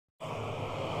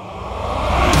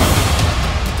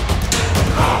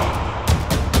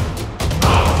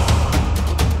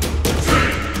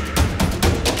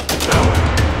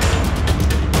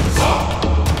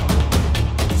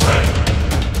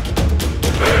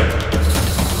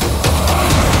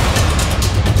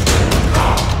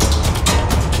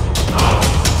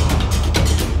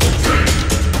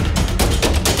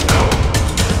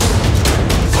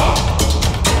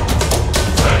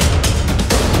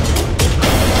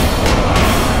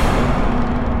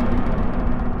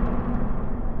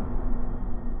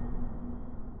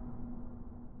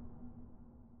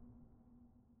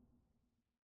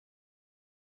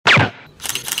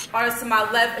artist to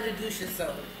my left, introduce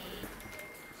yourself.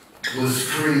 Was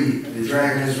Creed, the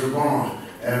dragon is reborn.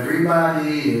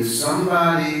 Everybody is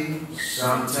somebody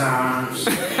sometimes.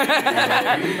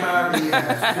 Everybody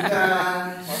has to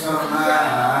die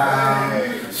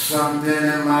somehow. Something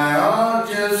in my heart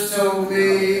just told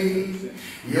me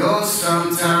you're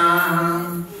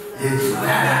sometime. It's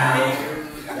loud.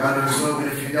 Y'all know the slogan,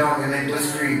 if you don't, your name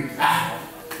Bliss Creed.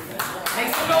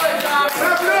 Thanks for going, John.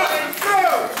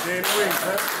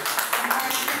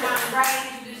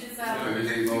 Right, introduce yourself.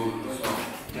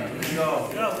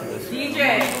 DJ.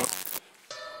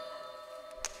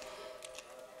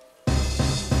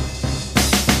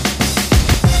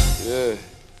 Yeah,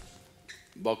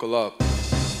 buckle up.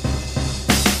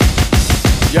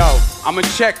 Yo, I'm a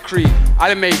check Creed. I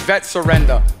done made vet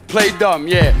surrender. Play dumb,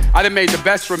 yeah, I done made the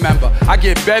best remember. I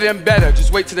get better and better,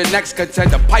 just wait till the next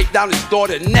contender. Pipe down his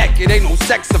daughter neck, it ain't no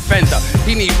sex offender.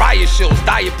 He need riot shields,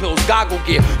 diet pills, goggle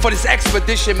gear. For this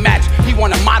expedition match, he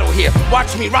want a model here.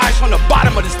 Watch me rise from the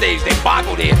bottom of the stage, they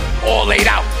boggled here. All laid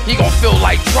out, he gon' feel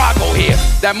like Drago here.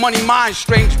 That money mine,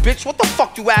 strange bitch, what the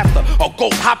fuck you after? A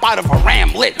goat hop out of a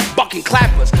ram lit, bucking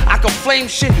clappers. I can flame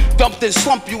shit, dump then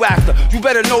slump you after. You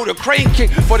better know the crane kick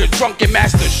for the drunken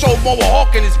master. Show Moa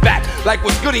Hawk in his back, like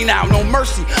what's goody now, no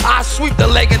mercy. I sweep the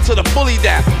leg until the bully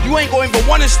down. You ain't gonna even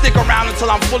wanna stick around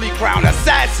until I'm fully crowned.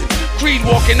 Assassin, Creed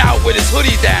walking out with his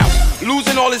hoodie down.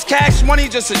 Losing all his cash money,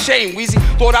 just a shame. Weezy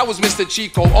thought I was Mr.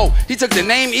 Chico. Oh, he took the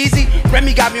name easy.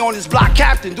 Remy got me on his block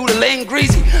captain, do the lane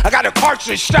greasy. I got a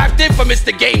cartridge strapped in for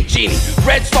Mr. Game Genie.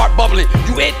 Red start bubbling,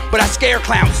 you it, but I scare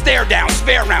clowns. Stare down,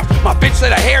 spare rounds. My bitch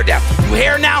let her hair down. You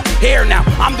hair now? Hair now.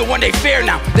 I'm the one they fear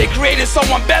now. They created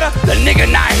someone better, the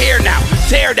nigga not here now.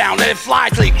 Tear down, let it fly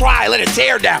till he cry, let it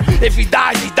tear down. If he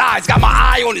dies, he dies. Got my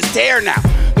eye on his tear now.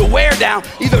 The wear down,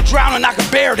 either drown or knock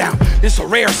a bear down. This a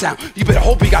rare sound, you better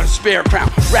hope he got a spare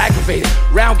crown. Aggravated,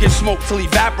 round gets smoked till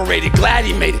evaporated. Glad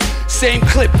he made it, same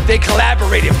clip, they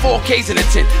collaborated. 4Ks in a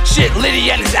tin, shit Liddy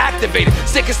and is activated.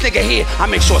 Sickest nigga here, I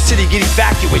make sure city get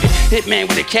evacuated. Hitman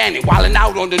with a cannon, wildin'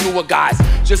 out on the newer guys.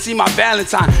 Just see my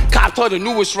Valentine, copped her the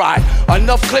newest ride.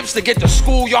 Enough clips to get the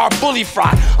schoolyard bully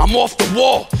fried. I'm off the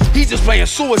wall, he just playing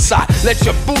suicide. Let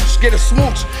your boots get a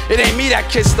smooch, it ain't me that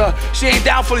kissed her. She ain't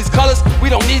down for these colors, we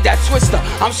don't need that twister.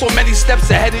 I'm so many steps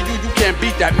ahead of you, you can't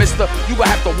beat that, mister. You gonna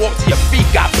have to walk till your feet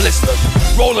got blisters.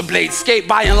 Rollerblades, skate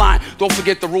by in line, don't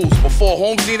forget the rules. Before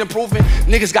homes need improvement,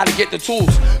 niggas gotta get the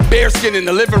tools. Bearskin in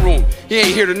the living room, he ain't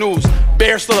hear the news.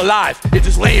 Bear still alive, they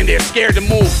just laying there scared to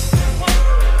move.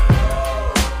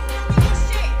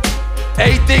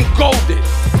 Everything golden.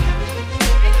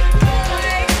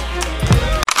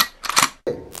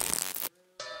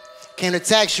 Can't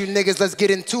attack you niggas, let's get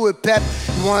into it, Pep.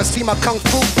 You wanna see my kung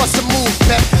fu, bust a move,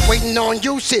 Pep. Waiting on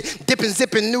you, shit, dipping,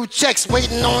 zipping new checks.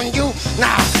 Waiting on you,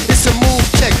 nah, it's a move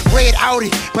check. Red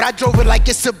Audi, but I drove it like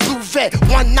it's a blue vet.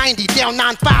 190 down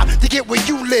 95 to get where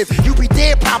you live. You be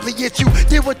dead probably if you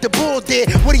did what the bull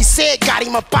did. What he said got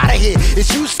him up out of here. Is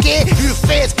you scared? You the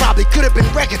feds probably could have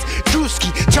been records.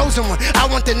 Drewski, chosen one, I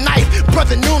want the knife.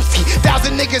 Brother Noomski,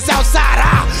 1,000 niggas outside,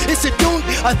 ah. It's a doom,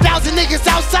 1,000 niggas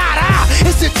outside, ah.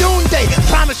 It's a doom day.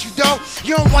 Promise you, dog,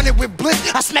 you don't want it with Bliss.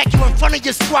 I smack you in front of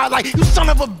your squad like you son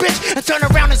of a bitch, and turn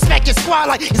around and smack your squad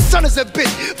like your son is a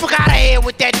bitch. Fuck out of here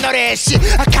with that nut ass shit.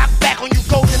 I cock back on you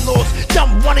golden lords,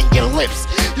 dump one in your lips.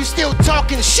 You still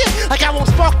talking shit like I won't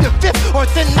spark the fifth or a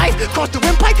thin knife across the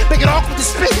windpipe, make it awkward to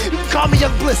spit. You can call me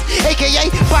Young Bliss, aka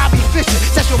Bobby Fischer.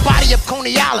 Set your body up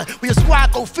Coney Island where your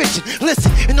squad go fishing.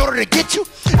 Listen, in order to get you,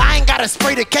 I ain't gotta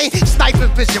spray the K. Sniper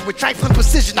vision with trifling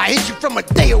precision. I hit you from a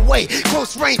day away,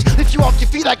 close range. Lift you off your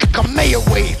feet like a Kamea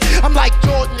wave. I'm like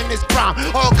Jordan in his prime,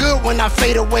 all good when I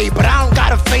fade away, but I don't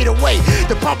gotta fade away.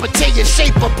 The bumper tear your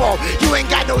shape up off. You ain't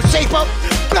got no shape up,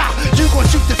 blah. You gon'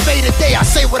 shoot the fade today. I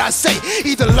say what I say.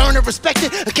 Either learn to respect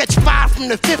it or catch fire from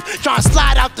the fifth. Tryna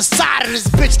slide out the side of this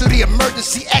bitch through the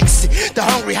emergency exit. The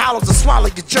hungry hollows will swallow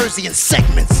your jersey in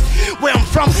segments. Where I'm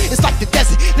from, it's like the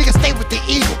desert. Niggas stay with the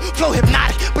eagle. Flow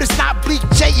hypnotic, but it's not Bleak,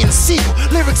 Jay, and Siegel.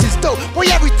 Lyrics is dope. Boy,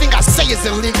 everything I say is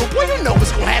illegal. Boy, you know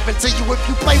what's gonna happen to you if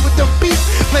you play with them beats.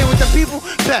 Play with them people,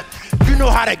 bet. You know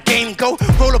how the game go.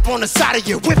 Roll up on the side of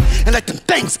your whip and let them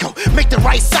things go. Make the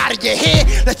right side of your head,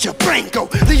 let your brain go.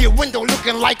 Leave your window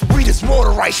looking like Rita's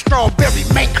water ice, strawberry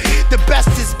mango. The best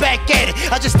is back at it.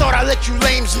 I just thought I'd let you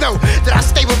lames know that I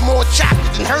stay with more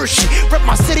chocolate than Hershey. Rep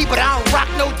my city, but I don't rock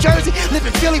no jersey. Live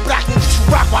in Philly, but I can get you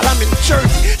rock while I'm in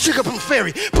Jersey. Sugar from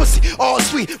Ferry, pussy, all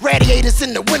sweet. Radiators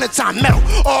in the wintertime, metal,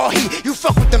 all heat. You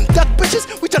fuck with them duck bitches,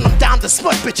 we turn them down around the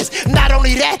smut bitches. Not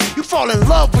only that, you fall in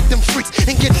love with them freaks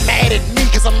and get mad at me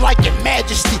cause I'm like your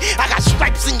majesty. I got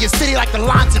stripes in your city like the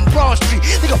lines in Broad Street.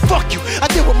 Nigga, fuck you, I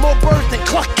deal with more birds than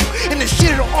cluck you. And the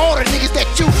shit of all the niggas that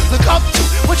you look up to.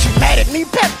 What you mad at me,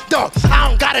 Pep? Dog, I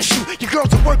don't gotta shoot. Your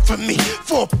girls will work for me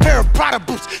for a pair of Prada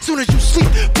boots. Soon as you sleep,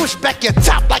 push back your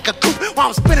top like a coupe while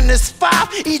I'm spinning this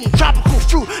 5, eating tropical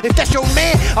fruit. If that's your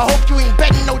man, I hope you ain't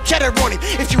betting no cheddar on him.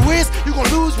 If you is, you gon'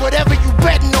 lose whatever you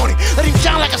betting on him. Let him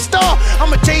shine like a star,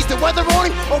 I'ma change the weather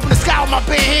on him. Open the sky with my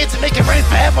bare hands and make it rain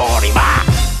forever on him.